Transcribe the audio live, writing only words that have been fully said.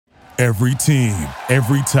Every team,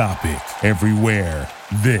 every topic, everywhere.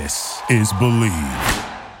 This is Believe.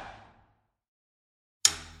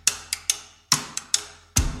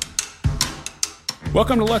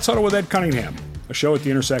 Welcome to Let's Huddle with Ed Cunningham, a show at the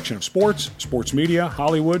intersection of sports, sports media,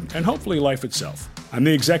 Hollywood, and hopefully life itself. I'm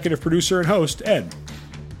the executive producer and host, Ed.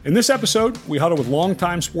 In this episode, we huddle with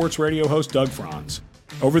longtime sports radio host Doug Franz.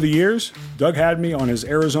 Over the years, Doug had me on his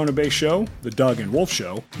Arizona-based show, The Doug and Wolf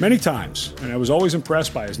Show, many times, and I was always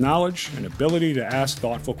impressed by his knowledge and ability to ask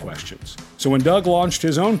thoughtful questions. So when Doug launched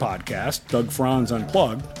his own podcast, Doug Franz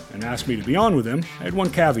Unplugged, and asked me to be on with him, I had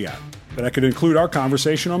one caveat, that I could include our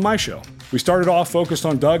conversation on my show. We started off focused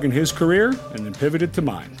on Doug and his career, and then pivoted to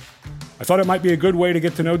mine. I thought it might be a good way to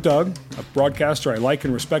get to know Doug, a broadcaster I like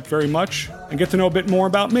and respect very much, and get to know a bit more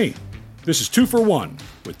about me. This is 2 for 1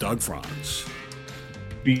 with Doug Franz.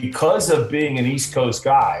 Because of being an East Coast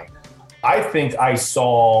guy, I think I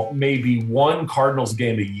saw maybe one Cardinals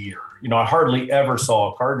game a year. I hardly ever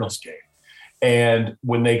saw a Cardinals game. And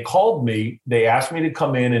when they called me, they asked me to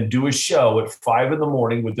come in and do a show at 5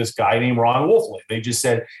 a.m. with this guy named Ron Wolfley. They just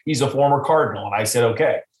said, he's a former Cardinal. And I said,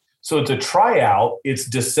 okay. So it's a tryout. It's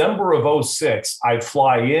December of 2006. I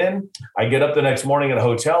fly in. I get up the next morning at a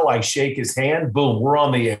hotel. I shake his hand. Boom, we're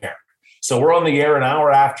on the air. So we're on the air an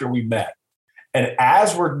hour after we met. And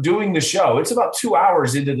as we're doing the show, it's about 2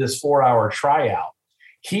 hours into this 4-hour tryout,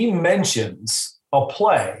 he mentions a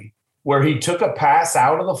play where he took a pass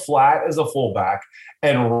out of the flat as a fullback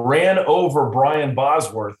and ran over Brian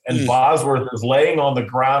Bosworth, and Bosworth is laying on the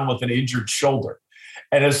ground with an injured shoulder.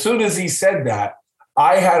 And as soon as he said that,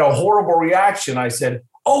 I had a horrible reaction. I said,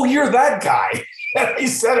 "Oh, you're that guy." And he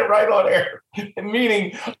said it right on air,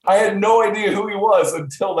 meaning I had no idea who he was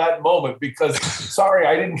until that moment because, sorry,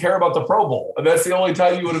 I didn't care about the Pro Bowl. And that's the only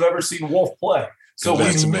time you would have ever seen Wolf play. So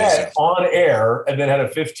we met on air and then had a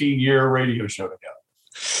 15-year radio show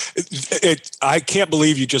together. I can't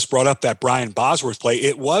believe you just brought up that Brian Bosworth play.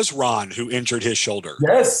 It was Ron who injured his shoulder.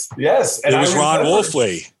 Yes. And it was Ron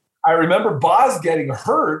Wolfley. I remember Boz getting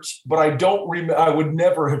hurt, but I would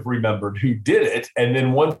never have remembered who did it. And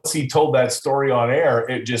then once he told that story on air,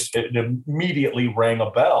 it immediately rang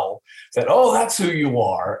a bell. Said, "Oh, that's who you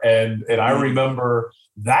are." And I remember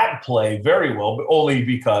that play very well, but only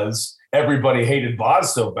because everybody hated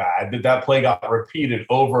Boz so bad that play got repeated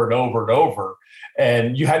over and over and over.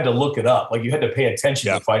 And you had to look it up. Like you had to pay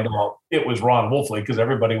attention to find out it was Ron Wolfley because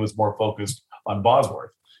everybody was more focused on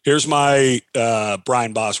Bosworth. Here's my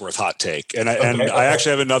Brian Bosworth hot take. And I actually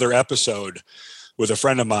have another episode with a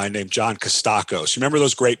friend of mine named John Kostakos. Remember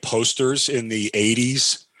those great posters in the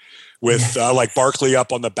 80s with like Barkley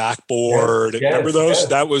up on the backboard? Yes, remember those? Yes.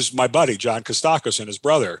 That was my buddy, John Kostakos, and his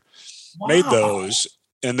brother made those.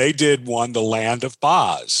 And they did one, The Land of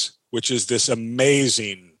Boz, which is this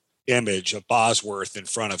amazing image of Bosworth in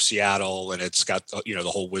front of Seattle. And it's got, the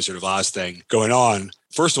whole Wizard of Oz thing going on.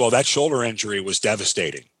 First of all, that shoulder injury was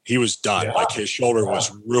devastating. He was done. Yeah. Like his shoulder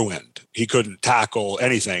was ruined. He couldn't tackle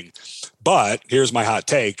anything. But here's my hot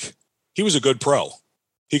take. He was a good pro.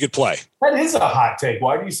 He could play. That is a hot take.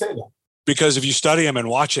 Why do you say that? Because if you study him and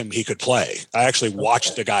watch him, he could play. I actually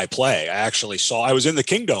watched the guy play. I was in the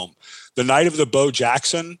Kingdome the night of the Bo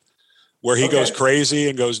Jackson, where he goes crazy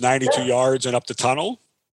and goes 92 yards and up the tunnel.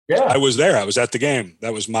 Yeah. I was there. I was at the game.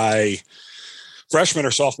 That was my freshman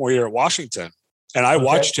or sophomore year at Washington. And I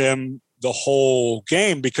watched him the whole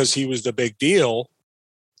game because he was the big deal.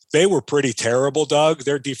 They were pretty terrible, Doug.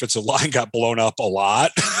 Their defensive line got blown up a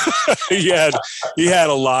lot. He had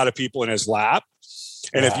a lot of people in his lap.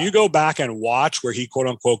 And if you go back and watch where he, quote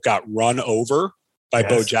unquote, got run over by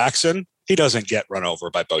Bo Jackson, he doesn't get run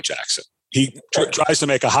over by Bo Jackson. He tries to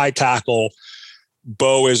make a high tackle.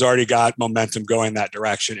 Bo has already got momentum going that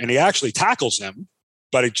direction. And he actually tackles him.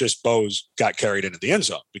 But Bo's got carried into the end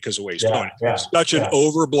zone because of where he's going. Yeah, Such an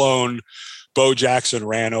overblown Bo Jackson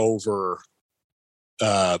ran over,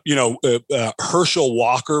 Herschel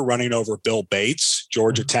Walker running over Bill Bates,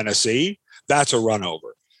 Georgia, Tennessee. That's a run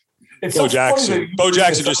over. Bo Jackson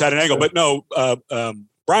just had an angle. But no,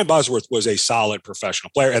 Brian Bosworth was a solid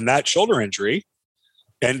professional player. And that shoulder injury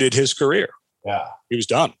ended his career. Yeah. He was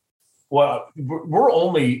done. Well,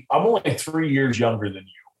 I'm only 3 years younger than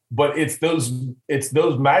you. But it's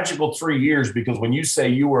those magical 3 years because when you say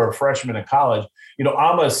you were a freshman in college,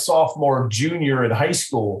 I'm a sophomore, junior in high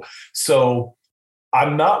school. So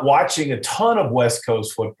I'm not watching a ton of West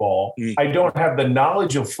Coast football. I don't have the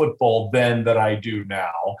knowledge of football then that I do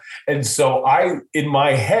now. And so in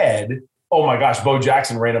my head, oh my gosh, Bo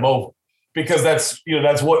Jackson ran him over because that's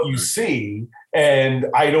what you see. And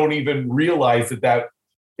I don't even realize that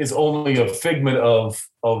is only a figment of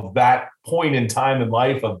that point in time in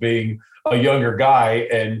life of being a younger guy,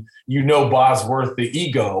 and Bosworth, the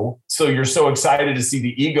ego. So you're so excited to see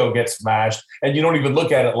the ego get smashed, and you don't even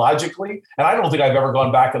look at it logically. And I don't think I've ever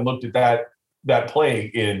gone back and looked at that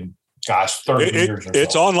play in 30 years or so.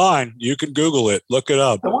 It's online. You can Google it, look it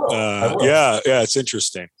up. I will. Yeah, it's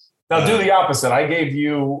interesting. Now do the opposite. I gave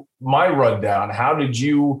you my rundown. How did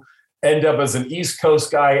you end up as an East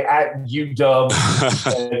Coast guy at UW,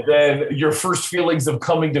 and then your first feelings of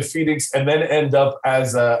coming to Phoenix, and then end up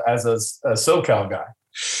as a SoCal guy?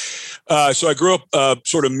 So I grew up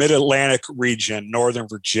sort of mid-Atlantic region, Northern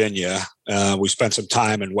Virginia. We spent some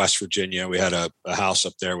time in West Virginia. We had a house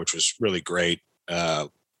up there, which was really great.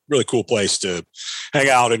 Really cool place to hang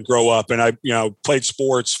out and grow up. And I, played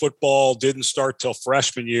sports. Football didn't start till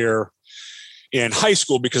freshman year in high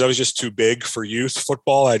school because I was just too big for youth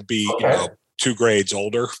football. I'd be, 2 grades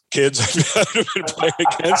older kids I've been playing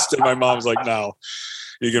against. And my mom was like, no,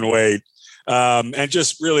 you can wait. And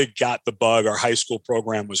just really got the bug. Our high school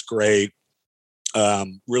program was great.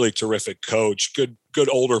 Really terrific coach, good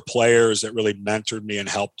older players that really mentored me and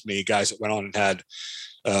helped me, guys that went on and had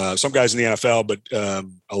some guys in the NFL, but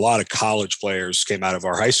a lot of college players came out of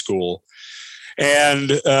our high school.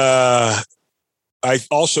 And I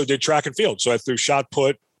also did track and field. So I threw shot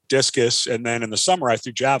put, discus, and then in the summer I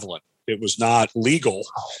threw javelin. It was not legal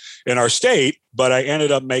in our state, but I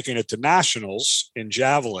ended up making it to nationals in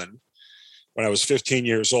javelin when I was 15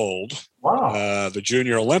 years old. Wow. The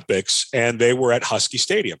Junior Olympics, and they were at Husky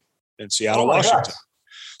Stadium in Seattle, Washington. Gosh.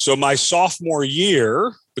 So my sophomore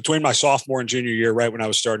year, between my sophomore and junior year, right when I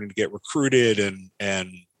was starting to get recruited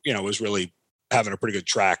and was really having a pretty good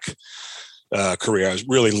track career. I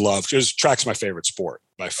really loved, because track's my favorite sport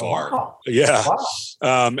by far. Wow. Yeah.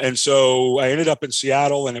 Wow. And so I ended up in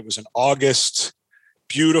Seattle, and it was an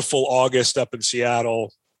beautiful August up in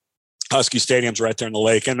Seattle. Husky Stadium's right there in the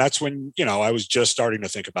lake. And that's when, I was just starting to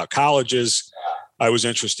think about colleges. I was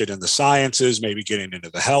interested in the sciences, maybe getting into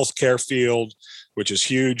the healthcare field, which is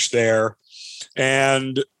huge there.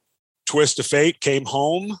 And twist of fate, came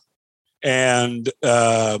home, and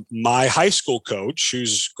my high school coach,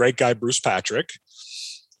 who's a great guy, Bruce Patrick,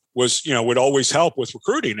 was, would always help with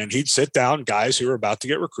recruiting. And he'd sit down guys who were about to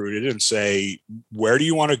get recruited and say, where do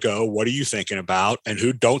you want to go? What are you thinking about? And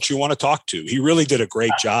who don't you want to talk to? He really did a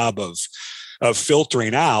great job of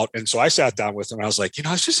filtering out. And so I sat down with him, and I was like,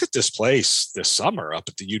 I was just at this place this summer up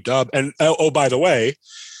at the UW. And by the way,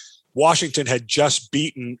 Washington had just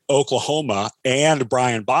beaten Oklahoma and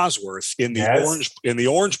Brian Bosworth in the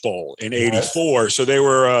Orange Bowl in '84. So they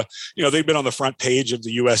were, they'd been on the front page of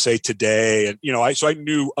the USA Today, and so I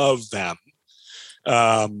knew of them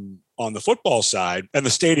on the football side. And the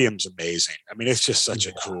stadium's amazing. I mean, it's just such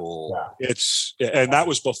a cool. And that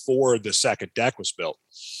was before the second deck was built,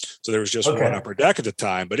 so there was just one upper deck at the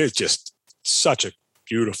time. But it's just such a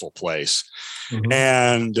beautiful place,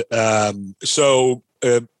 and so.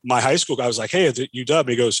 My high school guy was like, hey, at UW. And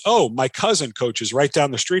he goes, oh, my cousin coaches right down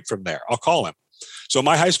the street from there. I'll call him. So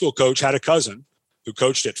my high school coach had a cousin who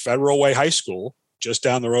coached at Federal Way High School just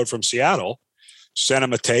down the road from Seattle. Sent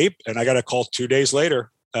him a tape, and I got a call 2 days later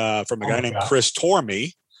from a guy named Chris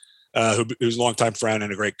Tormey, who's a longtime friend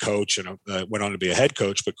and a great coach, and went on to be a head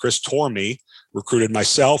coach. But Chris Tormey recruited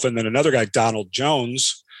myself and then another guy, Donald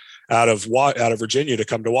Jones, out of Virginia, to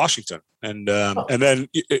come to Washington. And then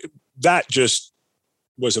that just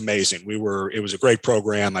was amazing. It was a great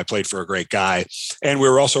program. I played for a great guy, and we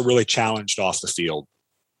were also really challenged off the field.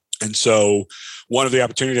 And so one of the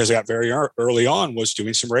opportunities I got very early on was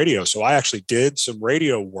doing some radio. So I actually did some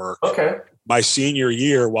radio work my senior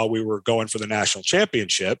year while we were going for the national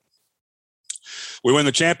championship. We win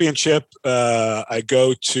the championship. I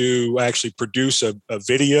actually produce a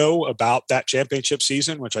video about that championship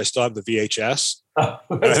season, which I still have the VHS.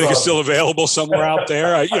 And I think it's still available somewhere out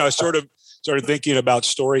there. I started thinking about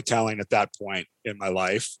storytelling at that point in my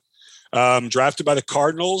life. Drafted by the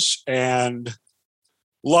Cardinals, and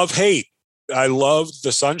love-hate. I loved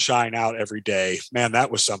the sunshine out every day. Man,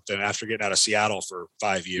 that was something after getting out of Seattle for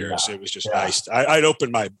 5 years. It was just nice. I'd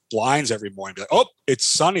open my blinds every morning and be like, oh, it's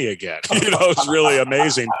sunny again. It's really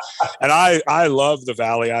amazing. And I love the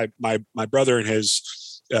Valley. My brother and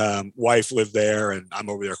his wife live there, and I'm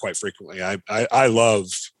over there quite frequently. I love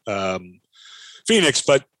Phoenix,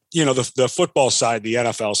 but the football side, the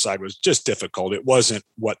NFL side was just difficult. It wasn't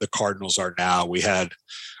what the Cardinals are now. We had,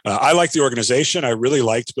 I liked the organization. I really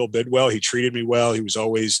liked Bill Bidwell. He treated me well. He was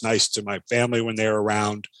always nice to my family when they were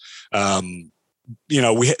around.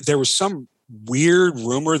 There was some weird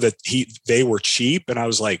rumor that they were cheap. And I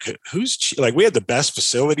was like, who's cheap? Like, we had the best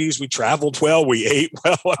facilities. We traveled well. We ate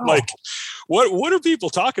well. I'm like, what are people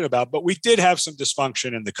talking about? But we did have some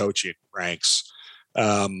dysfunction in the coaching ranks.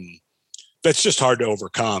 That's just hard to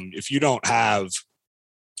overcome if you don't have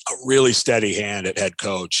a really steady hand at head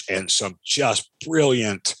coach and some just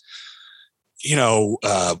brilliant,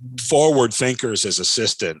 forward thinkers as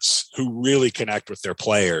assistants who really connect with their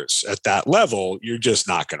players at that level. You're just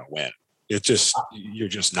not going to win. You're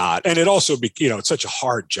just not. And it also it's such a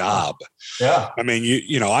hard job. Yeah. I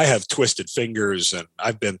mean, I have twisted fingers and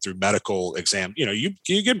I've been through medical exam. You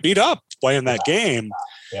get beat up playing that game.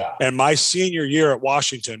 Yeah. And my senior year at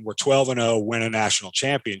Washington, we're 12-0, win a national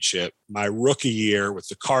championship. My rookie year with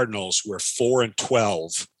the Cardinals, we're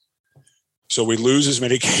 4-12. So we lose as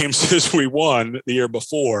many games as we won the year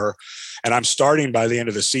before. And I'm starting by the end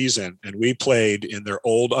of the season. And we played in their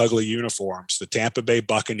old, ugly uniforms, the Tampa Bay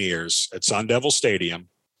Buccaneers at Sun Devil Stadium.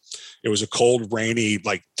 It was a cold, rainy,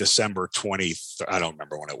 like December 20th. I don't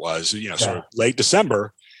remember when it was, sort of late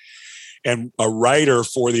December. And a writer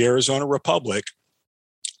for the Arizona Republic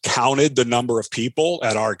counted the number of people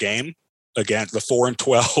at our game against the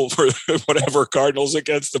 4-12 or whatever Cardinals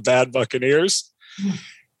against the bad Buccaneers.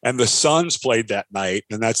 And the Suns played that night,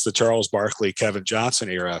 and that's the Charles Barkley, Kevin Johnson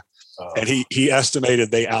era. And he estimated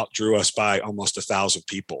they outdrew us by almost 1,000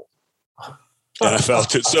 people. And I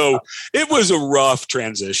felt it. So it was a rough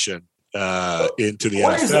transition into the NFL.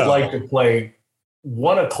 What is it like to play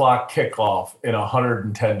 1 o'clock kickoff in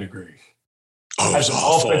 110 degrees? Oh, it was as an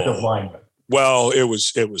awful. Offensive lineman. Well, it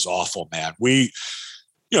was awful, man.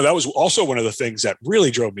 That was also one of the things that really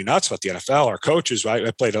drove me nuts about the NFL. Our coaches, I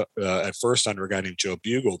played at first under a guy named Joe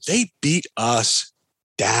Bugle. They beat us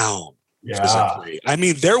down. Physically. I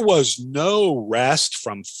mean, there was no rest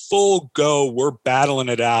from full go. We're battling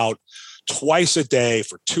it out twice a day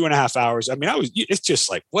for 2.5 hours. I mean, it's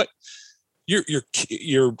just like, what you're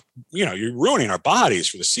ruining our bodies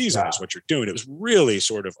for the season is what you're doing. It was really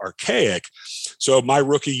sort of archaic. So my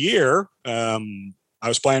rookie year, I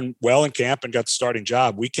was playing well in camp and got the starting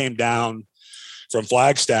job. We came down from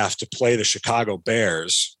Flagstaff to play the Chicago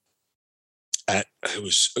Bears. It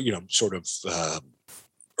was, sort of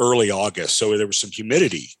early August. So there was some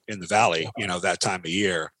humidity in the valley, that time of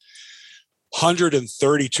year.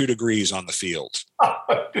 132 degrees on the field.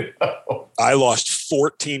 I lost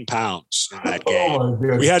 14 pounds in that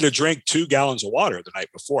game. We had to drink 2 gallons of water the night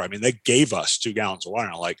before. I mean, they gave us 2 gallons of water.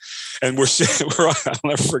 And I'll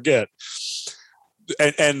never forget.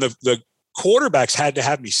 And the quarterbacks had to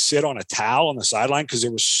have me sit on a towel on the sideline because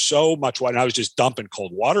there was so much water. And I was just dumping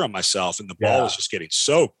cold water on myself, and the ball was just getting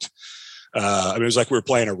soaked. It was like we were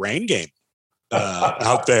playing a rain game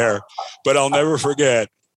out there. But I'll never forget.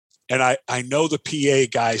 And I know the PA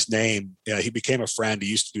guy's name. He became a friend. He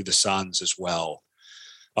used to do the Suns as well.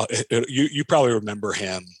 You probably remember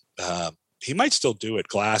him. He might still do it.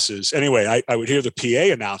 Glasses. Anyway, I would hear the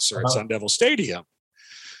PA announcer at Sun Devil Stadium.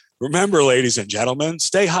 Remember, ladies and gentlemen,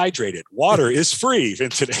 stay hydrated. Water is free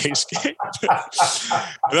in today's game.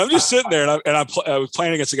 And I'm just sitting there, and I was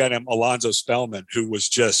playing against a guy named Alonzo Spellman, who was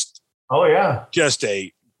just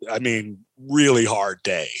really hard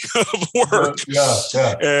day of work.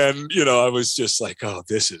 And, I was just like, oh,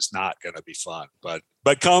 this is not going to be fun. But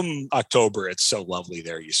come October, it's so lovely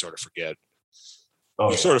there. You sort of forget.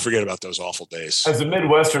 Sort of forget about those awful days. As a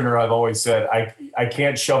Midwesterner, I've always said I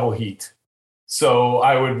can't shovel heat. So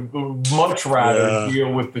I would much rather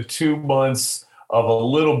deal with the 2 months of a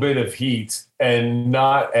little bit of heat and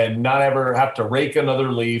not ever have to rake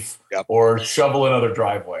another leaf or shovel another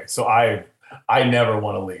driveway. So I never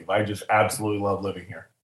want to leave. I just absolutely love living here.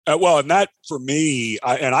 And that for me,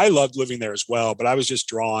 I loved living there as well, but I was just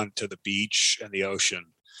drawn to the beach and the ocean.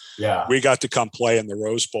 Yeah. We got to come play in the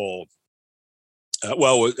Rose Bowl.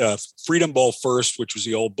 Freedom Bowl first, which was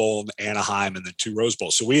the old bowl in Anaheim, and then 2 Rose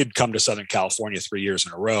Bowls. So we had come to Southern California 3 years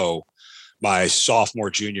in a row, my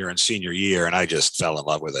sophomore, junior, and senior year, and I just fell in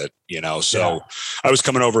love with it, So I was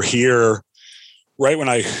coming over here right when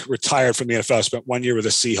I retired from the NFL. I spent 1 year with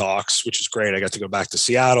the Seahawks, which was great. I got to go back to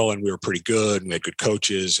Seattle, and we were pretty good, and we had good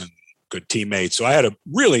coaches and good teammates. So I had a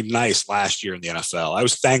really nice last year in the NFL. I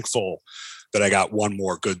was thankful that I got one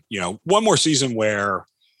more season where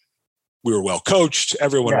we were well coached.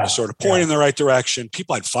 Everyone was sort of pointing in the right direction.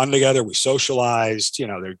 People had fun together. We socialized.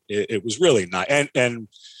 It was really nice. And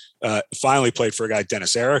finally played for a guy,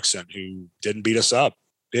 Dennis Erickson, who didn't beat us up.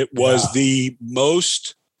 It was the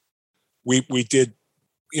most. We did,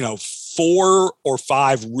 4 or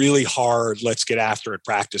 5 really hard, let's get after it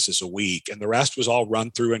practices a week, and the rest was all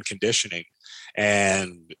run through and conditioning.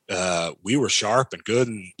 and we were sharp and good.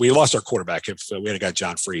 And we lost our quarterback. If we had a guy,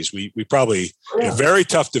 John Freeze, we probably in a very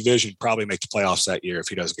tough division, probably make the playoffs that year if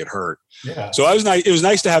he doesn't get hurt. Yeah. So it was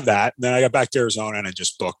nice to have that. And then I got back to Arizona and I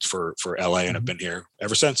just booked for LA and I've been here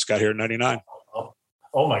ever since. Got here in 99.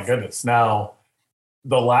 Oh my goodness. Now,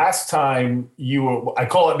 the last time I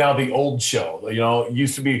call it now the old show. You know, it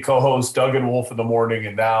used to be a co-host, Doug and Wolf in the morning,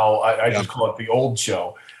 and now I just call it the old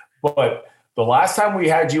show. But the last time we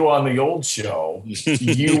had you on the old show,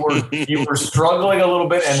 you were struggling a little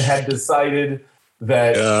bit and had decided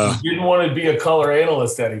that you didn't want to be a color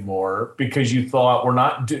analyst anymore because you thought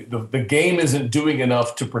the game isn't doing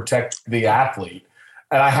enough to protect the athlete.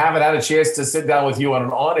 And I haven't had a chance to sit down with you on an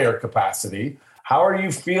on-air capacity. How are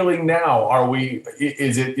you feeling now?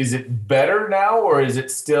 Is it better now, or is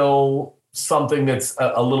it still something that's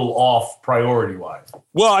a little off priority-wise?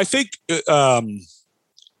 Well, I think a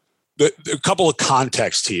couple of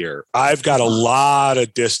contexts here. I've got a lot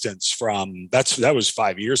of distance from that was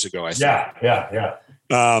 5 years ago, I think. Yeah.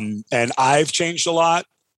 And I've changed a lot.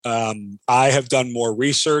 I have done more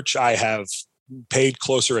research. I have paid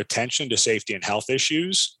closer attention to safety and health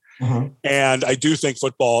issues. Mm-hmm. And I do think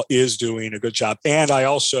football is doing a good job. And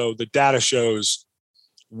the data shows,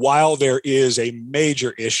 while there is a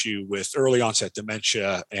major issue with early onset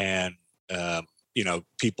dementia and,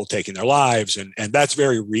 people taking their lives, and that's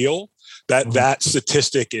very real, that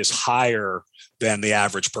statistic is higher than the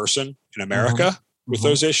average person in America with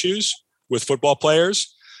those issues with football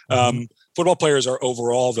players. Football players are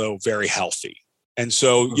overall, though, very healthy. And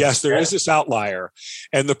so, yes, there is this outlier.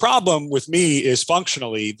 And the problem with me is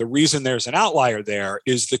functionally, the reason there's an outlier there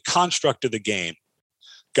is the construct of the game.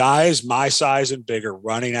 Guys my size and bigger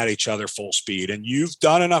running at each other full speed. And you've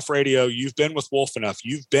done enough radio. You've been with Wolf enough.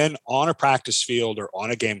 You've been on a practice field or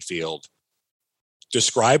on a game field.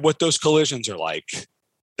 Describe what those collisions are like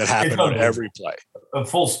that happen on every play. A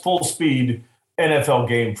full speed NFL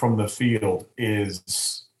game from the field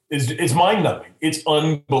is mind-numbing. It's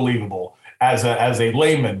unbelievable as a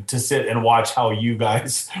layman to sit and watch how you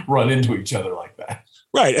guys run into each other like that.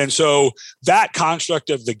 Right. And so that construct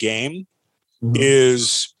of the game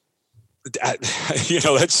is,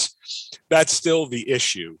 that's still the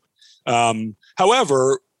issue.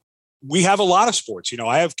 However, we have a lot of sports.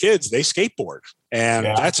 I have kids, they skateboard, and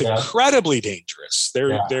that's incredibly dangerous.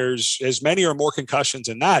 There's as many or more concussions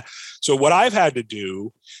in that. So what I've had to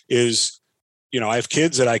do is, I have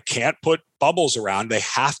kids that I can't put bubbles around. They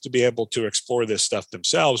have to be able to explore this stuff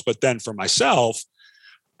themselves. But then for myself,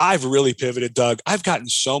 I've really pivoted, Doug. I've gotten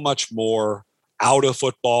so much more out of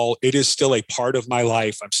football. It is still a part of my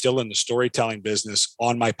life. I'm still in the storytelling business.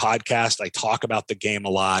 On my podcast, I talk about the game a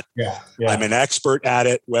lot. I'm an expert at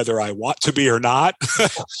it, whether I want to be or not.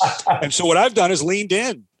 And so what I've done is leaned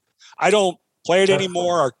in. I don't play it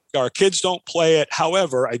anymore. Our kids don't play it.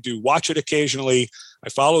 However, I do watch it occasionally. I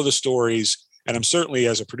follow the stories. And I'm certainly,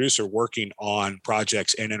 as a producer, working on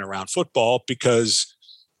projects in and around football, because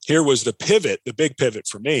here was the big pivot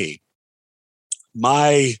for me.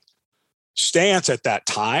 My stance at that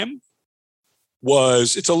time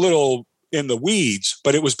was, it's a little in the weeds,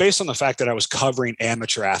 but it was based on the fact that I was covering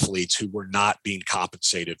amateur athletes who were not being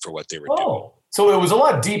compensated for what they were doing. So it was a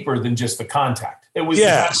lot deeper than just the contact. It was, it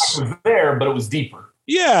was there, but it was deeper.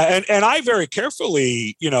 Yeah. And I very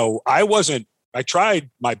carefully, I tried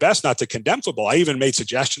my best not to condemn football. I even made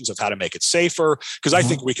suggestions of how to make it safer, because I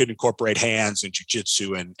think we could incorporate hands and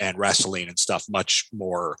jiu-jitsu and wrestling and stuff much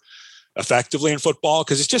more effectively in football,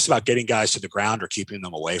 because it's just about getting guys to the ground or keeping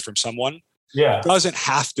them away from someone. It doesn't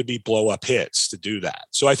have to be blow-up hits to do that.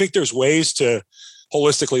 So I think there's ways to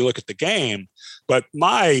holistically look at the game. But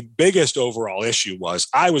my biggest overall issue was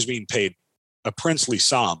I was being paid a princely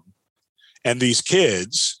sum, and these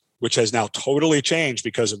kids, which has now totally changed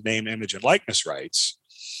because of name, image, and likeness rights,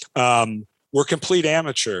 were complete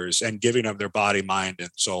amateurs and giving up their body, mind, and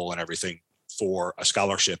soul and everything for a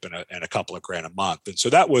scholarship and a couple of grand a month. And so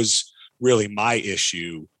that was really my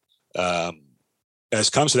issue as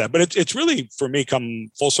comes to that. But it's really, for me,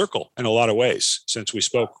 come full circle in a lot of ways since we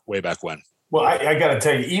spoke way back when. Well, I got to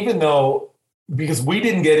tell you, even though, because we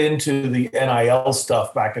didn't get into the NIL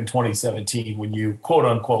stuff back in 2017 when you, quote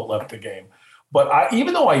unquote, left the game. But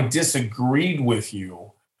even though I disagreed with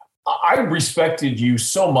you, I respected you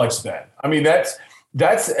so much then. I mean,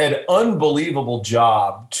 that's an unbelievable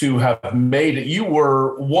job to have made it. You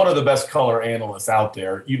were one of the best color analysts out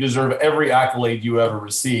there. You deserve every accolade you ever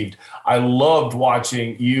received. I loved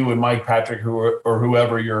watching you and Mike Patrick, or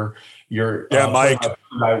whoever your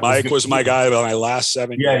Mike was my guy about my last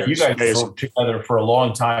 7 years. Yeah, you guys worked together for a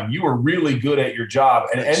long time. You were really good at your job.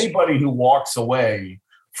 And anybody who walks away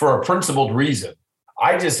for a principled reason,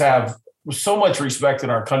 I just have so much respect in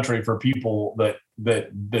our country for people that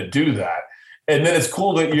do that. And then it's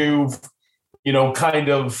cool that you've, kind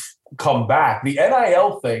of come back. The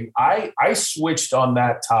NIL thing, I switched on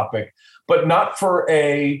that topic, but not for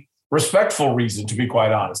a respectful reason, to be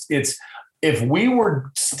quite honest. It's if we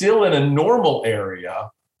were still in a normal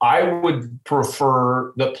area, I would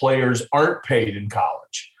prefer that players aren't paid in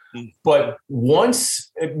college. But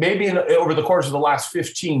once, maybe over the course of the last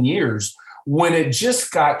 15 years, when it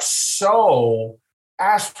just got so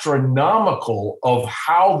astronomical of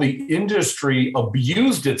how the industry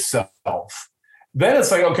abused itself, then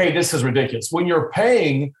it's like, okay, this is ridiculous. When you're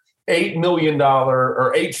paying $8 million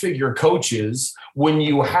or 8-figure coaches, when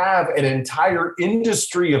you have an entire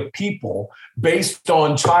industry of people based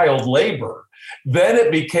on child labor, then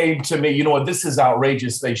it became to me, this is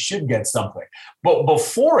outrageous. They should get something. But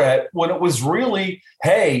before it, when it was really,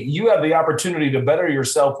 hey, you have the opportunity to better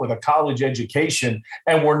yourself with a college education,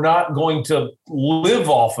 and we're not going to live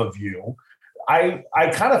off of you, I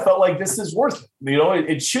kind of felt like this is worth it.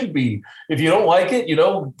 It should be. If you don't like it,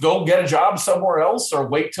 go get a job somewhere else or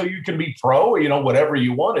wait till you can be pro, whatever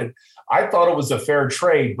you wanted. I thought it was a fair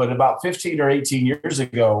trade, but about 15 or 18 years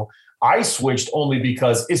ago, I switched only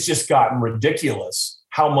because it's just gotten ridiculous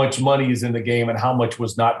how much money is in the game and how much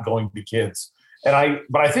was not going to kids. But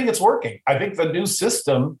I think it's working. I think the new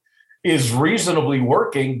system is reasonably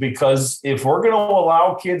working, because if we're going to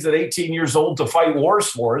allow kids at 18 years old to fight wars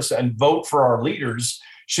for us and vote for our leaders,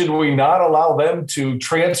 should we not allow them to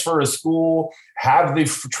transfer a school, have the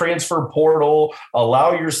transfer portal,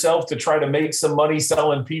 allow yourself to try to make some money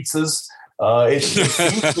selling pizzas? It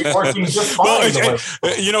seems to be working just fine.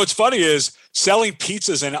 What's funny is selling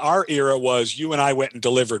pizzas in our era was you and I went and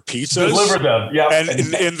delivered pizzas. Delivered them, yeah.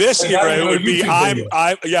 And in this era, it would be I'm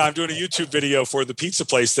doing a YouTube video for the pizza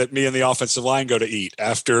place that me and the offensive line go to eat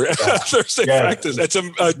after Thursday practice. It's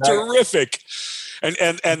a terrific, and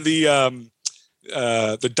the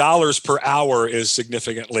dollars per hour is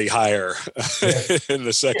significantly higher in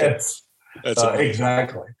the second. Yes.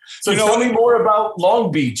 Exactly. So tell me more about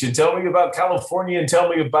Long Beach, and tell me about California, and tell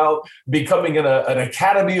me about becoming an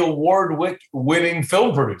Academy Award winning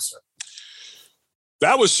film producer.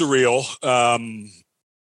 That was surreal.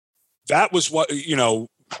 That was what,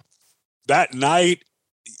 that night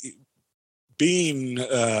being,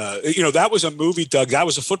 that was a movie, Doug, that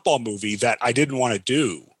was a football movie that I didn't want to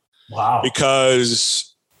do. Wow.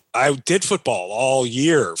 Because I did football all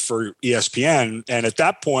year for ESPN. And at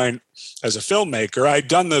that point, as a filmmaker, I'd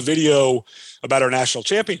done the video about our national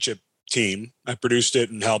championship team. I produced it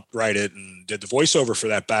and helped write it and did the voiceover for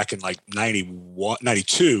that back in like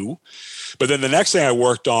 92. But then the next thing I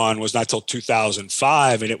worked on was not till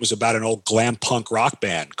 2005, and it was about an old glam punk rock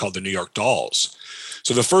band called the New York Dolls.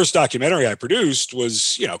 So the first documentary I produced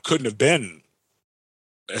was, couldn't have been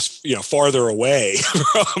farther away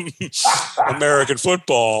from American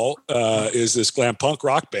football, is this glam punk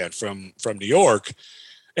rock band from New York.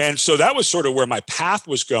 And so that was sort of where my path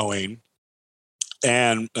was going.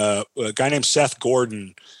 And a guy named Seth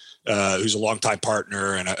Gordon, who's a longtime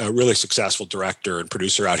partner and a really successful director and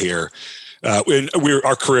producer out here.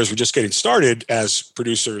 Our careers were just getting started as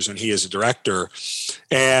producers, and he is a director.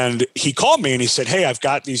 And he called me and he said, "Hey, I've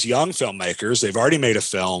got these young filmmakers. They've already made a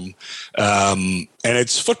film, and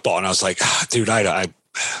it's football." And I was like, "Dude, all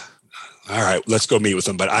right, let's go meet with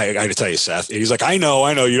them." But I got to tell you, Seth, he's like, I know,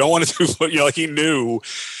 you don't want to do, like he knew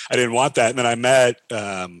I didn't want that. And then I met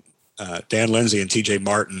Dan Lindsay and TJ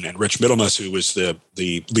Martin and Rich Middlemas, who was the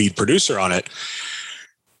lead producer on it.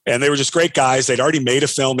 And they were just great guys. They'd already made a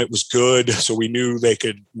film. It was good. So we knew they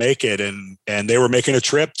could make it. And they were making a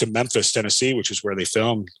trip to Memphis, Tennessee, which is where they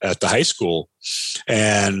filmed at the high school.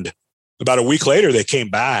 And about a week later, they came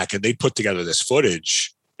back and they put together this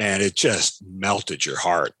footage, and it just melted your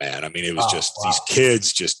heart, man. I mean, it was these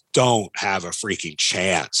kids just don't have a freaking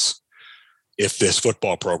chance if this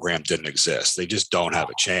football program didn't exist. They just don't have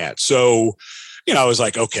a chance. So, I was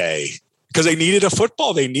like, okay, because they needed a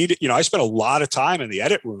football. They needed, I spent a lot of time in the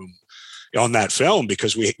edit room on that film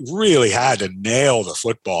because we really had to nail the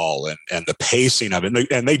football and the pacing of it.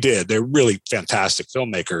 And they did. They're really fantastic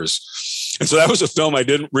filmmakers. And so that was a film I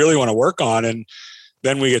didn't really want to work on. And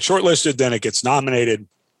then we get shortlisted, then it gets nominated,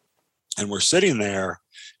 and we're sitting there,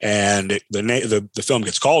 and the film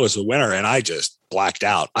gets called as the winner, and I just blacked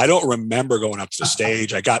out. I don't remember going up to the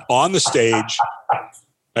stage. I got on the stage,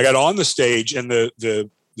 and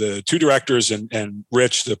the two directors and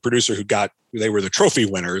Rich, the producer they were the trophy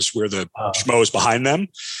winners, were the schmoes behind them.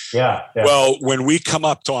 Yeah. Well, when we come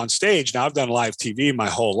up to on stage, now I've done live TV my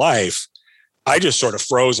whole life, I just sort of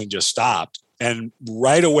froze and just stopped. And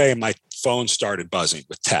right away, my phone started buzzing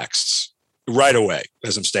with texts. right away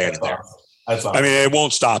as I'm standing there. That's awesome. I mean, it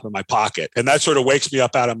won't stop in my pocket. And that sort of wakes me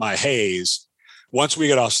up out of my haze. Once we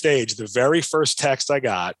get off stage, the very first text I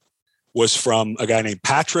got was from a guy named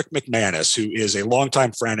Patrick McManus, who is a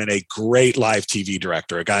longtime friend and a great live TV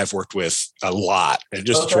director, a guy I've worked with a lot and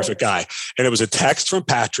just a terrific guy. And it was a text from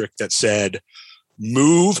Patrick that said,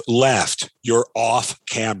 "Move left, you're off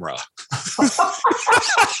camera."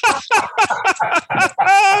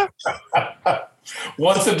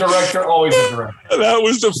 Once a director, always a director. That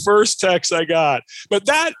was the first text I got. But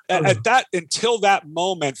until that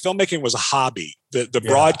moment, filmmaking was a hobby. The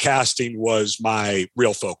broadcasting was my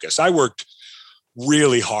real focus. I worked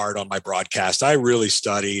really hard on my broadcast. I really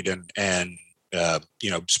studied and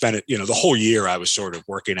spent it, the whole year I was sort of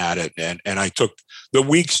working at it. And I took the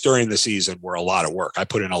weeks during the season were a lot of work. I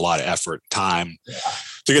put in a lot of effort, time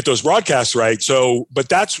to get those broadcasts right. So, but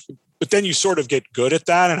then you sort of get good at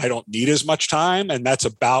that, and I don't need as much time. And that's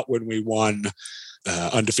about when we won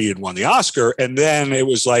Undefeated, won the Oscar. And then it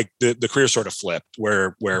was like the career sort of flipped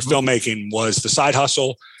where filmmaking was the side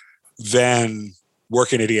hustle. Then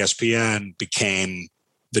working at ESPN became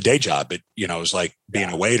the day job. It was like being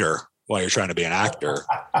a waiter while you're trying to be an actor.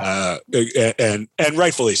 And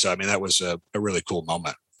rightfully so. I mean, that was a really cool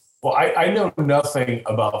moment. Well, I know nothing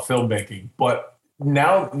about filmmaking, but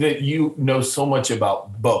now that you know so much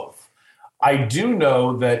about both, I do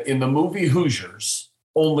know that in the movie Hoosiers,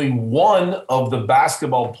 only one of the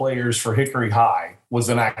basketball players for Hickory High was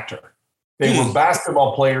an actor. They were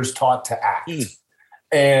basketball players taught to act.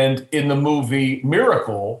 And in the movie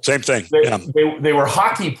Miracle, same thing. They were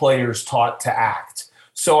hockey players taught to act.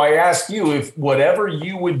 So I ask you, if whatever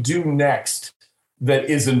you would do next that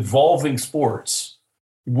is involving sports,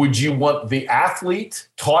 would you want the athlete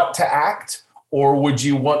taught to act? Or would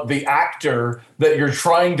you want the actor that you're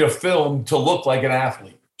trying to film to look like an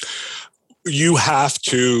athlete? You have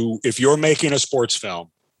to, if you're making a sports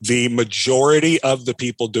film, the majority of the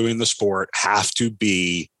people doing the sport have to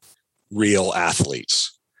be real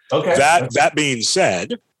athletes. Okay. That being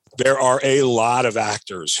said, there are a lot of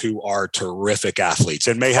actors who are terrific athletes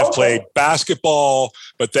and may have played basketball,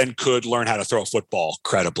 but then could learn how to throw a football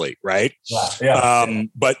credibly, right?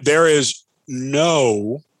 But there is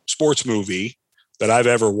no sports movie that I've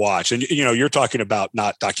ever watched. And, you're talking about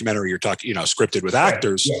not documentary, you're talking, scripted with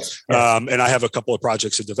actors. Yes. And I have a couple of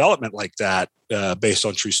projects in development like that based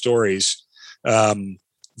on true stories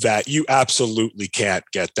that you absolutely can't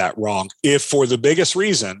get that wrong. If for the biggest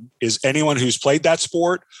reason is anyone who's played that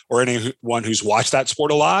sport or anyone who's watched that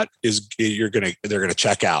sport a lot they're going to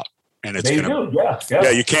check out. And it's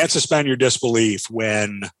you can't suspend your disbelief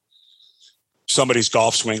when somebody's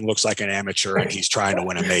golf swing looks like an amateur and he's trying to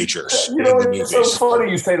win a major. It's so funny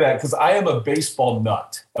you say that because I am a baseball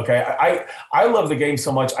nut. Okay. I love the game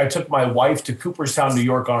so much. I took my wife to Cooperstown, New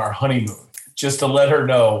York on our honeymoon just to let her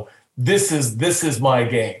know this is my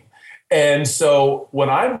game. And so when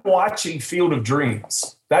I'm watching Field of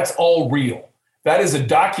Dreams, that's all real. That is a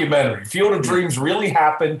documentary. Field of Dreams really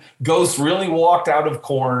happened. Ghosts really walked out of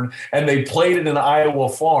corn, and they played in an Iowa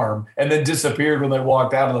farm and then disappeared when they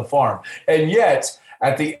walked out of the farm. And yet,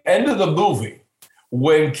 at the end of the movie,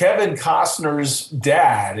 when Kevin Costner's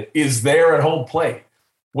dad is there at home plate,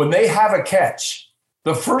 when they have a catch,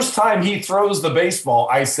 the first time he throws the baseball,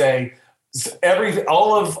 I say,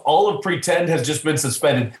 all of pretend has just been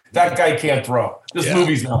suspended. That guy can't throw. This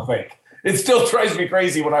movie's not fake. It still drives me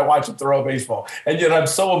crazy when I watch him throw a baseball. And yet I'm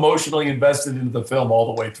so emotionally invested into the film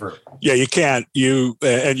all the way through. Yeah, you can't.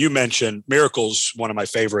 And you mentioned Miracle's one of my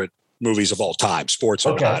favorite movies of all time, sports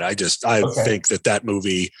or not. I think that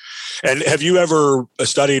movie. And have you ever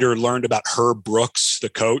studied or learned about Herb Brooks, the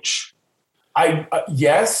coach?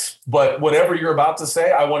 Yes, but whatever you're about to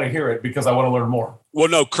say, I want to hear it because I want to learn more. Well,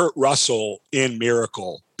 no, Kurt Russell in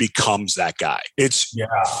Miracle becomes that guy. It's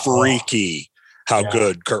freaky how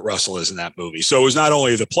good Kurt Russell is in that movie. So it was not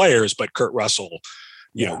only the players, but Kurt Russell,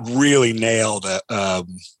 really nailed a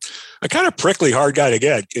kind of prickly, hard guy to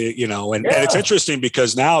get, and it's interesting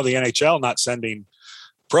because now the NHL not sending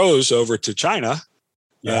pros over to China.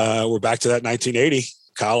 We're back to that 1980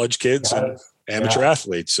 college kids and amateur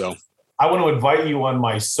athletes. So I want to invite you on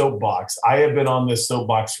my soapbox. I have been on this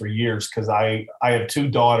soapbox for years because I have two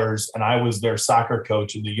daughters and I was their soccer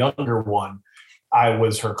coach, and the younger one, I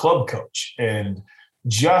was her club coach. And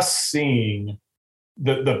just seeing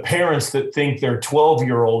the parents that think their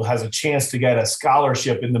 12-year-old has a chance to get a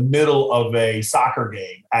scholarship in the middle of a soccer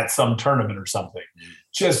game at some tournament or something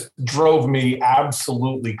just drove me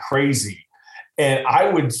absolutely crazy. And I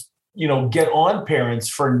would, get on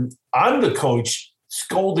parents I'm the coach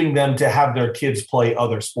scolding them to have their kids play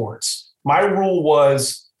other sports. My rule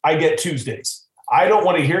was I get Tuesdays. I don't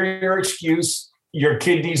want to hear your excuse. Your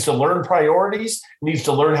kid needs to learn priorities, needs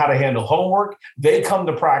to learn how to handle homework. They come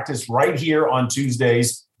to practice right here on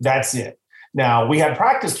Tuesdays. That's it. Now, we had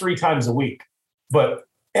practice 3 times a week, but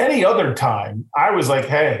any other time, I was like,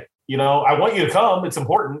 hey, I want you to come. It's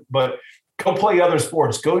important, but go play other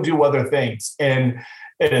sports. Go do other things. And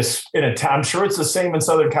it is I'm sure it's the same in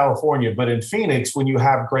Southern California, but in Phoenix, when you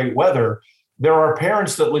have great weather, there are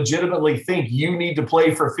parents that legitimately think you need to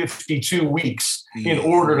play for 52 weeks in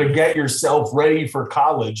order to get yourself ready for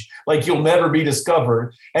college. Like you'll never be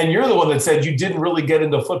discovered. And you're the one that said you didn't really get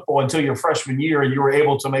into football until your freshman year and you were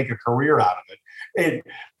able to make a career out of it.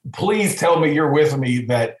 Please tell me you're with me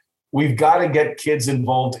that we've got to get kids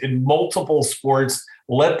involved in multiple sports,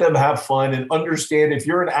 let them have fun, and understand if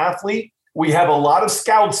you're an athlete, we have a lot of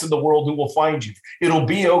scouts in the world who will find you. It'll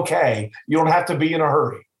be okay. You don't have to be in a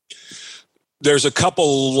hurry. There's a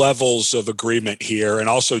couple levels of agreement here, and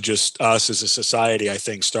also just us as a society, I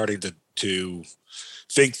think, starting to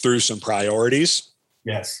think through some priorities.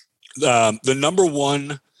 Yes. The number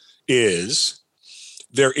one is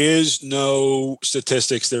there is no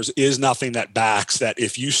statistics. There is nothing that backs that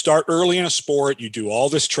if you start early in a sport, you do all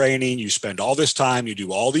this training, you spend all this time, you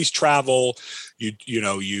do all these travel, you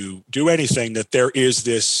do anything, that there is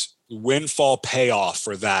this windfall payoff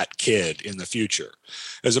for that kid in the future.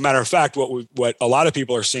 As a matter of fact, what a lot of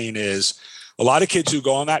people are seeing is a lot of kids who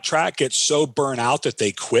go on that track get so burnt out that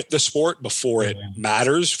they quit the sport before it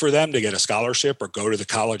matters for them to get a scholarship or go to the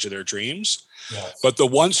college of their dreams. Yes. But the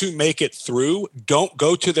ones who make it through don't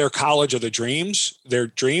go to their college of their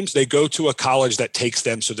dreams, they go to a college that takes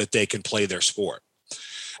them so that they can play their sport.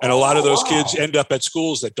 And a lot of those kids end up at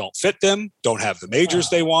schools that don't fit them, don't have the majors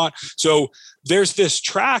they want. So there's this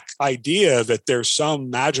track idea that there's some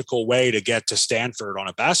magical way to get to Stanford on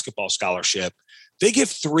a basketball scholarship. They give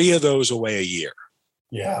 3 of those away a year.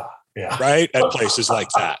 Yeah. Right? At places like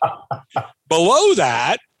that. Below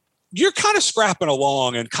that, you're kind of scrapping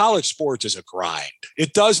along, and college sports is a grind.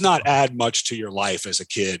 It does not add much to your life as a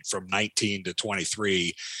kid from 19 to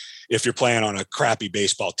 23 if you're playing on a crappy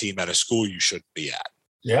baseball team at a school you shouldn't be at.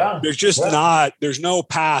 Yeah. There's just there's no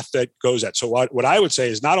path that goes that. So what I would say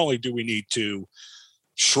is not only do we need to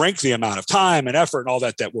shrink the amount of time and effort and all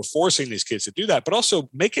that we're forcing these kids to do that, but also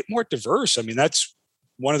make it more diverse. I mean, that's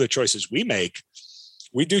one of the choices we make.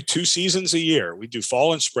 We do 2 seasons a year. We do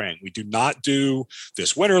fall and spring. We do not do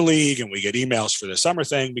this winter league, and we get emails for the summer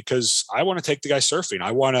thing because I want to take the guys surfing.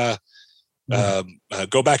 I want to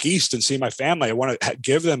go back east and see my family. I want to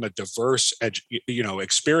give them a diverse,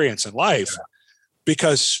 experience in life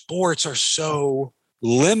because sports are so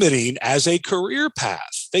limiting as a career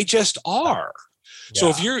path. They just are. Yeah.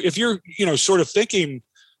 So if you're sort of thinking,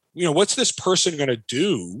 what's this person going to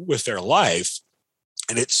do with their life?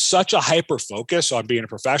 And it's such a hyper focus on being a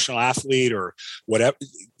professional athlete or whatever,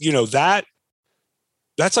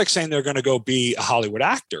 that's like saying they're going to go be a Hollywood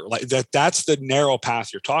actor. Like that's the narrow path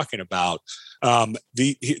you're talking about.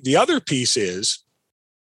 The other piece is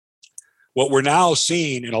what we're now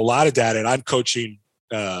seeing in a lot of data, and I'm coaching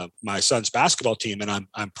my son's basketball team, and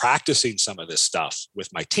I'm practicing some of this stuff with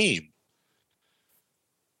my team.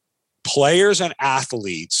 Players and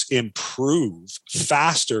athletes improve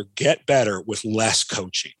faster, get better with less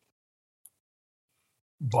coaching.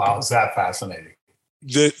 Wow, is that fascinating?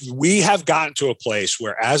 We have gotten to a place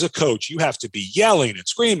where as a coach, you have to be yelling and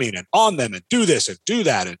screaming and on them and do this and do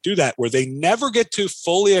that and do that, where they never get to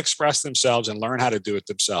fully express themselves and learn how to do it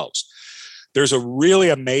themselves. There's a really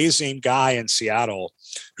amazing guy in Seattle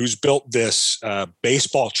who's built this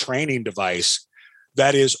baseball training device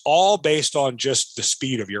that is all based on just the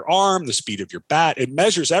speed of your arm, the speed of your bat. It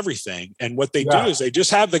measures everything. And what they do is they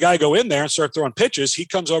just have the guy go in there and start throwing pitches. He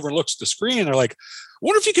comes over and looks at the screen and they're like, I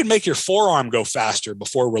wonder if you can make your forearm go faster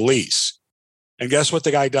before release. And guess what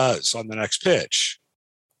the guy does on the next pitch?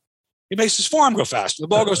 He makes his forearm go faster. The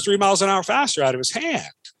ball goes 3 miles an hour faster out of his hand.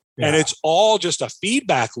 Yeah. And it's all just a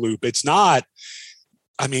feedback loop. It's not,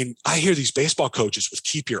 I hear these baseball coaches with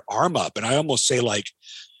keep your arm up. And I almost say like,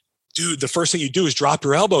 dude, the first thing you do is drop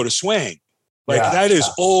your elbow to swing. That is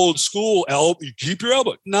old school. You keep your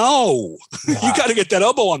elbow. No, you got to get that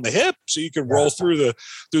elbow on the hip so you can roll through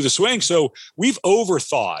the swing. So we've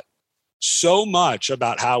overthought so much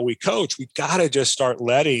about how we coach. We got to just start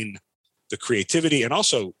letting the creativity and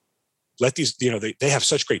also let these, they have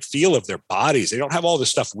such great feel of their bodies. They don't have all the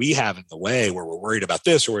stuff we have in the way where we're worried about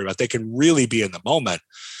this or worried about. They can really be in the moment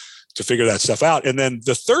to figure that stuff out. And then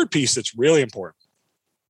the third piece that's really important,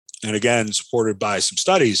 and again, supported by some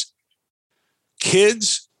studies,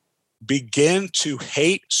 kids begin to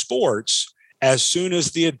hate sports as soon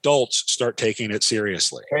as the adults start taking it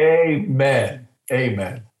seriously. Amen.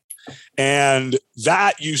 And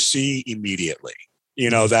that you see immediately,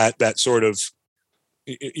 that sort of,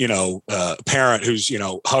 parent who's,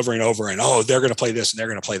 hovering over and, oh, they're going to play this and they're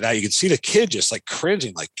going to play that. You can see the kid just like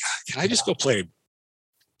cringing, like, God, can I just go play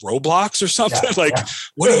Roblox or something?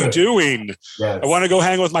 What are you doing? Yes. I want to go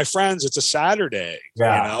hang with my friends. It's a Saturday,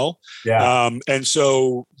 And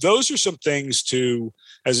so those are some things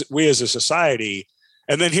as a society.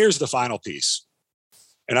 And then here's the final piece.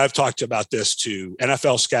 And I've talked about this to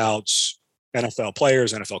NFL scouts, NFL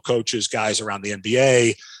players, NFL coaches, guys around the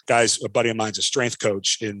NBA, a buddy of mine's a strength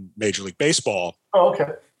coach in Major League Baseball. Oh,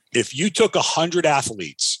 okay. If you took 100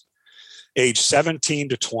 athletes age 17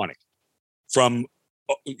 to 20 from,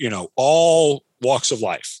 all walks of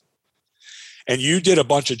life, and you did a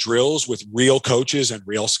bunch of drills with real coaches and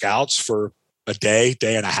real scouts for a day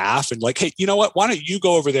and a half, and like, hey, you know what? Why don't you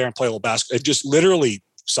go over there and play a little basketball and just literally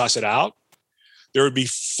suss it out? There would be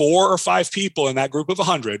 4 or 5 people in that group of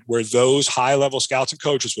 100 where those high-level scouts and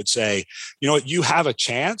coaches would say, you know what, you have a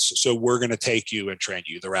chance, so we're going to take you and train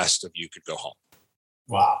you. The rest of you could go home.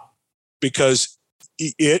 Wow. Because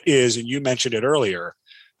it is, and you mentioned it earlier,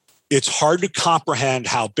 it's hard to comprehend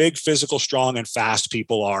how big, physical, strong, and fast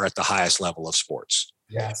people are at the highest level of sports.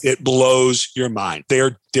 Yes. It blows your mind.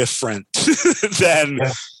 They're different than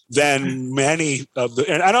many of the,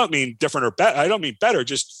 and I don't mean different or better. I don't mean better,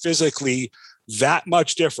 just physically that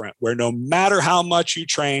much different, where no matter how much you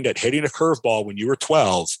trained at hitting a curveball when you were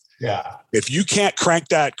 12, if you can't crank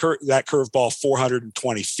that curveball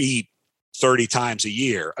 420 feet 30 times a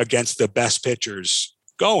year against the best pitchers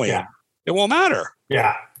going, it won't matter.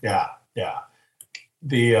 Yeah.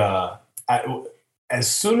 As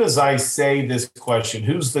soon as I say this question,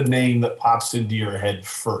 who's the name that pops into your head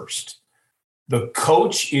first? The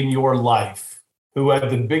coach in your life who had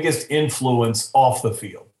the biggest influence off the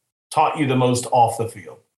field, taught you the most off the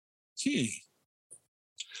field.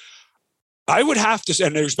 I would have to say,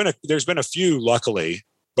 and there's been a few, luckily,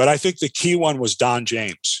 but I think the key one was Don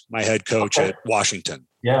James, my head coach at Washington.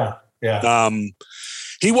 Yeah.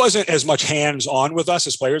 He wasn't as much hands-on with us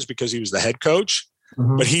as players because he was the head coach,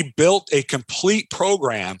 but he built a complete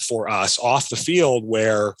program for us off the field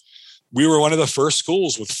where we were one of the first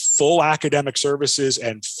schools with full academic services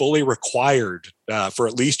and fully required for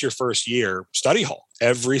at least your first year study hall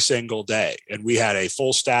every single day. And we had a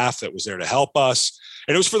full staff that was there to help us.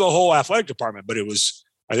 And it was for the whole athletic department, but I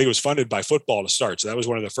think it was funded by football to start. So that was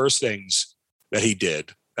one of the first things that he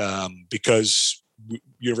did because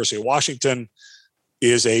University of Washington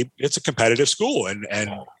it's a competitive school and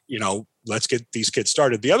let's get these kids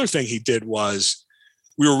started. The other thing he did was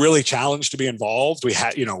we were really challenged to be involved. We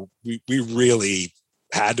had, we really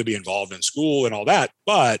had to be involved in school and all that,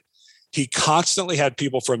 but he constantly had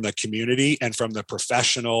people from the community and from the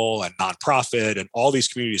professional and nonprofit and all these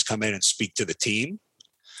communities come in and speak to the team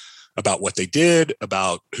about what they did,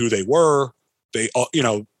 about who they were. They,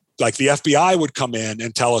 like the FBI would come in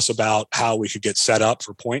and tell us about how we could get set up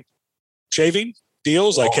for point shaving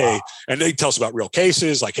deals, hey, and they tell us about real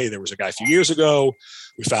cases, like, hey, there was a guy a few years ago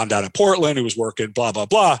we found out in Portland who was working, blah, blah,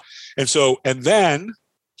 blah. And then, do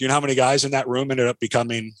you know how many guys in that room ended up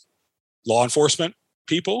becoming law enforcement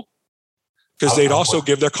people? Because they'd also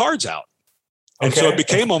give their cards out. And so it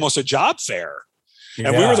became almost a job fair.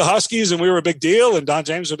 And we were the Huskies and we were a big deal, and Don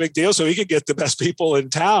James was a big deal. So he could get the best people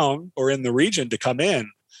in town or in the region to come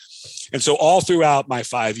in. And so all throughout my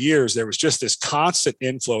 5 years, there was just this constant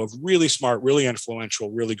inflow of really smart, really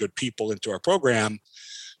influential, really good people into our program,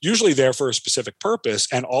 usually there for a specific purpose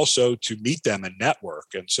and also to meet them and network.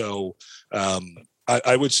 And so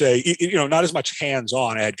I would say, not as much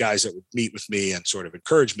hands-on. I had guys that would meet with me and sort of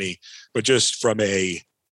encourage me, but just from a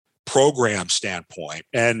program standpoint.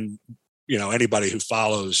 And, anybody who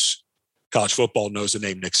follows college football knows the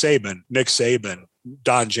name Nick Saban. Nick Saban,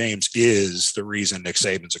 Don James is the reason Nick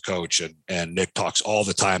Saban's a coach. And Nick talks all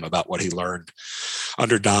the time about what he learned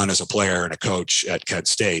under Don as a player and a coach at Kent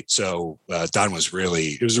State. So Don was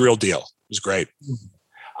it was a real deal. It was great.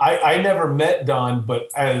 I never met Don, but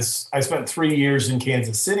as I spent 3 years in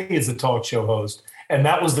Kansas City as a talk show host, and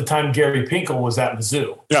that was the time Gary Pinkel was at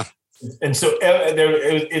Mizzou. Yeah. And so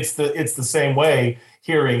it's the same way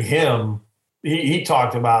hearing him. He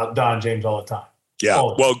talked about Don James all the time. Yeah.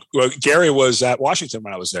 Well, Gary was at Washington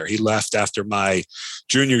when I was there. He left after my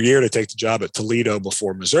junior year to take the job at Toledo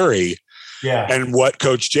before Missouri. Yeah. And what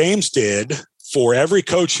Coach James did for every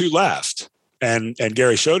coach who left, and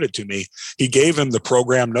Gary showed it to me, he gave him the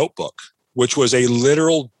program notebook, which was a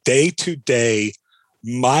literal day-to-day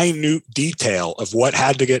minute detail of what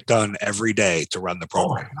had to get done every day to run the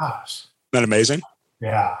program. Oh my gosh. Isn't that amazing?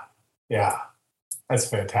 Yeah. That's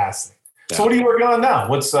fantastic. Yeah. So what are you working on now?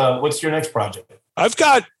 What's your next project? I've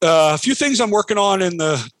got a few things I'm working on in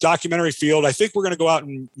the documentary field. I think we're going to go out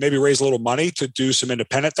and maybe raise a little money to do some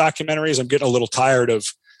independent documentaries. I'm getting a little tired of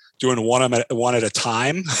doing one at a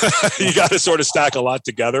time. You got to sort of stack a lot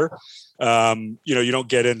together. You don't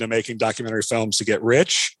get into making documentary films to get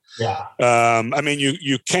rich. Yeah. I mean,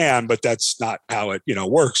 you can, but that's not how it,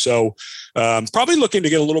 works. So probably looking to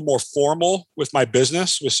get a little more formal with my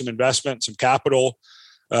business, with some investment, some capital,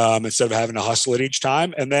 instead of having to hustle it each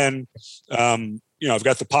time. And then, I've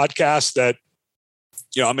got the podcast that,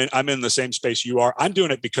 I'm in the same space you are. I'm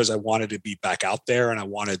doing it because I wanted to be back out there and I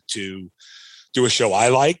wanted to do a show I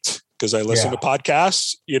liked because I listen to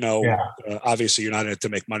podcasts. Obviously you're not in it to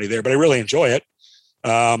make money there, but I really enjoy it.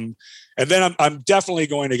 And then I'm definitely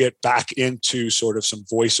going to get back into sort of some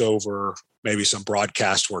voiceover, maybe some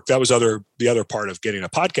broadcast work. That was the other part of getting a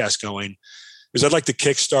podcast going, is I'd like to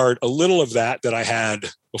kickstart a little of that I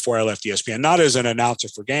had before I left ESPN, not as an announcer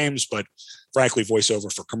for games, but frankly,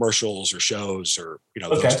 voiceover for commercials or shows or,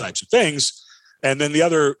 those types of things. And then the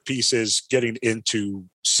other piece is getting into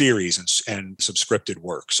series and some scripted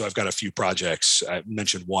work. So I've got a few projects. I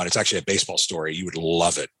mentioned one. It's actually a baseball story. You would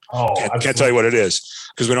love it. Oh, can't tell you what it is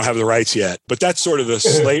because we don't have the rights yet. But that's sort of the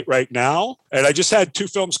slate right now. And I just had 2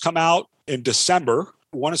 films come out in December.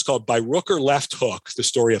 One is called By Rook or Left Hook, the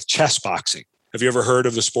story of chess boxing. Have you ever heard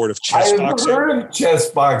of the sport of chess boxing? I've heard of chess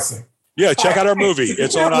boxing. Yeah, check out our movie.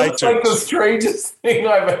 It's on iTunes. It's like the strangest thing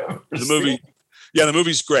I've ever seen. Yeah, the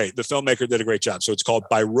movie's great. The filmmaker did a great job. So it's called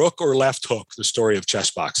By Rook or Left Hook, the story of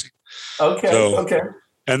chess boxing. Okay.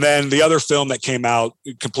 And then the other film that came out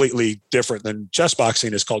completely different than chess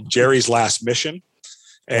boxing is called Jerry's Last Mission.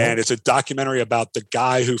 And it's a documentary about the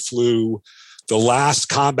guy who flew the last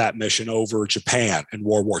combat mission over Japan in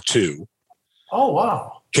World War II. Oh,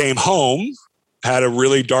 wow. Came home, had a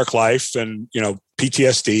really dark life and,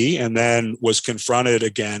 PTSD, and then was confronted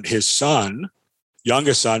again. His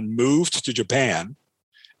youngest son, moved to Japan.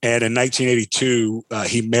 And in 1982,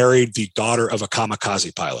 he married the daughter of a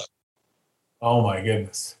kamikaze pilot. Oh, my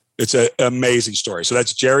goodness. It's an amazing story. So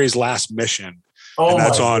that's Jerry's Last Mission. Oh, and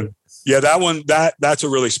that's on. Goodness. Yeah, that one, that's a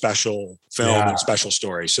really special film and special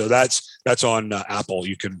story. So that's on Apple.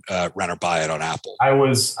 You can rent or buy it on Apple. I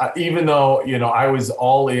was, even though, I was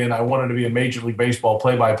all in, I wanted to be a Major League Baseball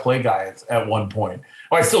play-by-play guy at one point.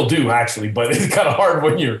 Well, I still do, actually, but it's kind of hard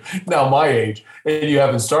when you're now my age and you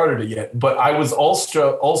haven't started it yet. But I was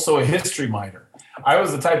also a history minor. I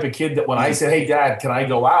was the type of kid that when I said, hey, Dad, can I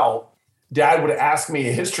go out? Dad would ask me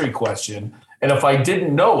a history question. And if I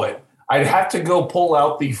didn't know it, I'd have to go pull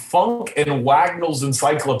out the Funk and Wagnall's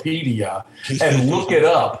encyclopedia and look it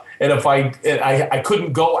up. And if I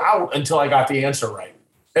couldn't go out until I got the answer right.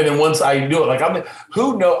 And then once I knew it, like I'm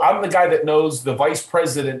the guy that knows the vice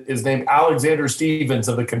president is named Alexander Stevens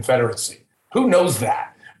of the Confederacy. Who knows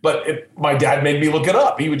that? But my dad made me look it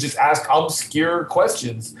up. He would just ask obscure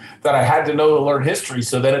questions that I had to know to learn history.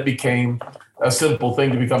 So then it became a simple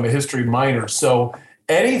thing to become a history minor. So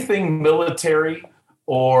anything military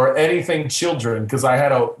or anything children, because I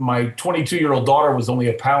had my 22-year-old daughter was only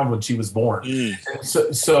a pound when she was born.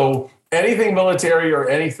 So anything military or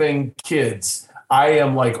anything kids, I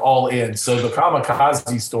am like all in. So the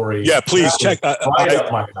kamikaze story. Yeah, please check. Right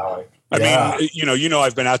up my alley. I mean,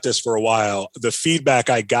 I've been at this for a while. The feedback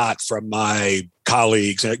I got from my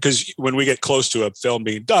colleagues, because when we get close to a film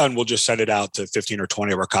being done, we'll just send it out to 15 or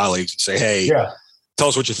 20 of our colleagues and say, hey, tell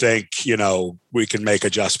us what you think. We can make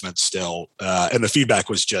adjustments still. And the feedback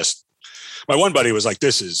was just, my one buddy was like,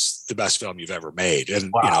 this is the best film you've ever made.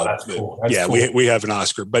 And, that's cool. That's cool. We have an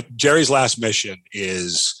Oscar. But Jerry's Last Mission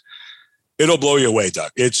it'll blow you away,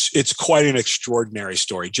 Doug. It's quite an extraordinary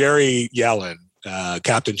story. Jerry Yellen,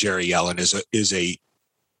 Captain Jerry Yellen is a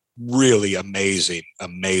really amazing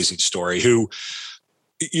story who,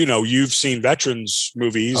 you've seen veterans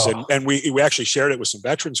movies and we actually shared it with some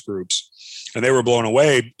veterans groups and they were blown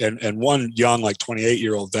away. And one young, like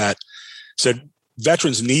 28-year-old vet said,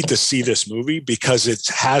 veterans need to see this movie because it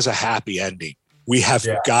has a happy ending. We have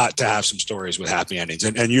got to have some stories with happy endings.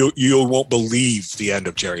 And you won't believe the end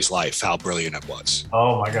of Jerry's life, how brilliant it was.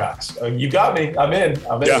 Oh my gosh. You got me. I'm in.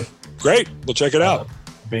 Yeah. Great. We'll check it out.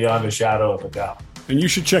 Beyond a shadow of a doubt. And you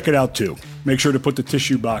should check it out too. Make sure to put the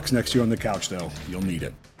tissue box next to you on the couch though. You'll need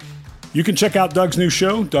it. You can check out Doug's new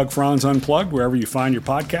show, Doug Franz Unplugged, wherever you find your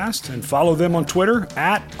podcast, and follow them on Twitter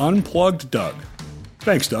 @UnpluggedDoug.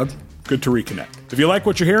 Thanks, Doug. Good to reconnect. If you like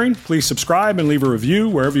what you're hearing, please subscribe and leave a review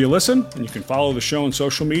wherever you listen. And you can follow the show on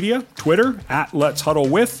social media, Twitter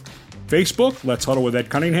 @Let'sHuddleWith, Facebook, Let's Huddle with Ed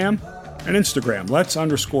Cunningham, and Instagram,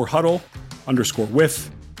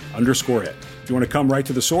 Let's_Huddle_with_Ed. If you want to come right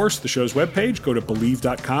to the source, the show's webpage, go to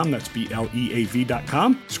Believe.com. That's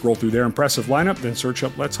BLEAV.com. Scroll through their impressive lineup, then search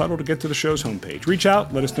up Let's Huddle to get to the show's homepage. Reach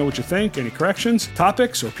out, let us know what you think, any corrections,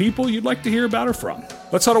 topics, or people you'd like to hear about or from.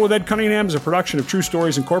 Let's Huddle with Ed Cunningham is a production of True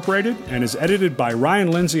Stories Incorporated and is edited by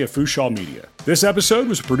Ryan Lindsay of Fushaw Media. This episode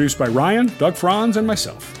was produced by Ryan, Doug Franz, and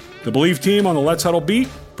myself. The Believe team on the Let's Huddle beat: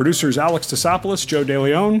 producers Alex Tasopoulos, Joe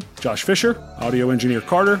DeLeon, Josh Fisher, audio engineer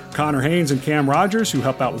Carter, Connor Haynes, and Cam Rogers, who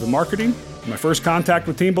help out with the marketing. My first contact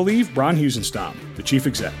with Team Believe, Bron Husenstam, the chief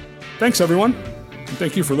exec. Thanks, everyone, and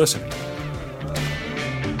thank you for listening.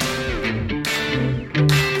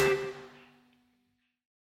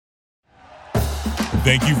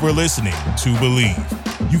 Thank you for listening to Believe.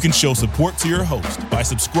 You can show support to your host by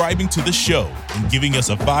subscribing to the show and giving us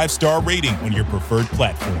a 5-star rating on your preferred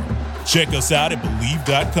platform. Check us out at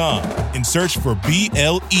Believe.com and search for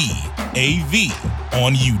BLEAV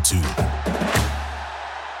on YouTube.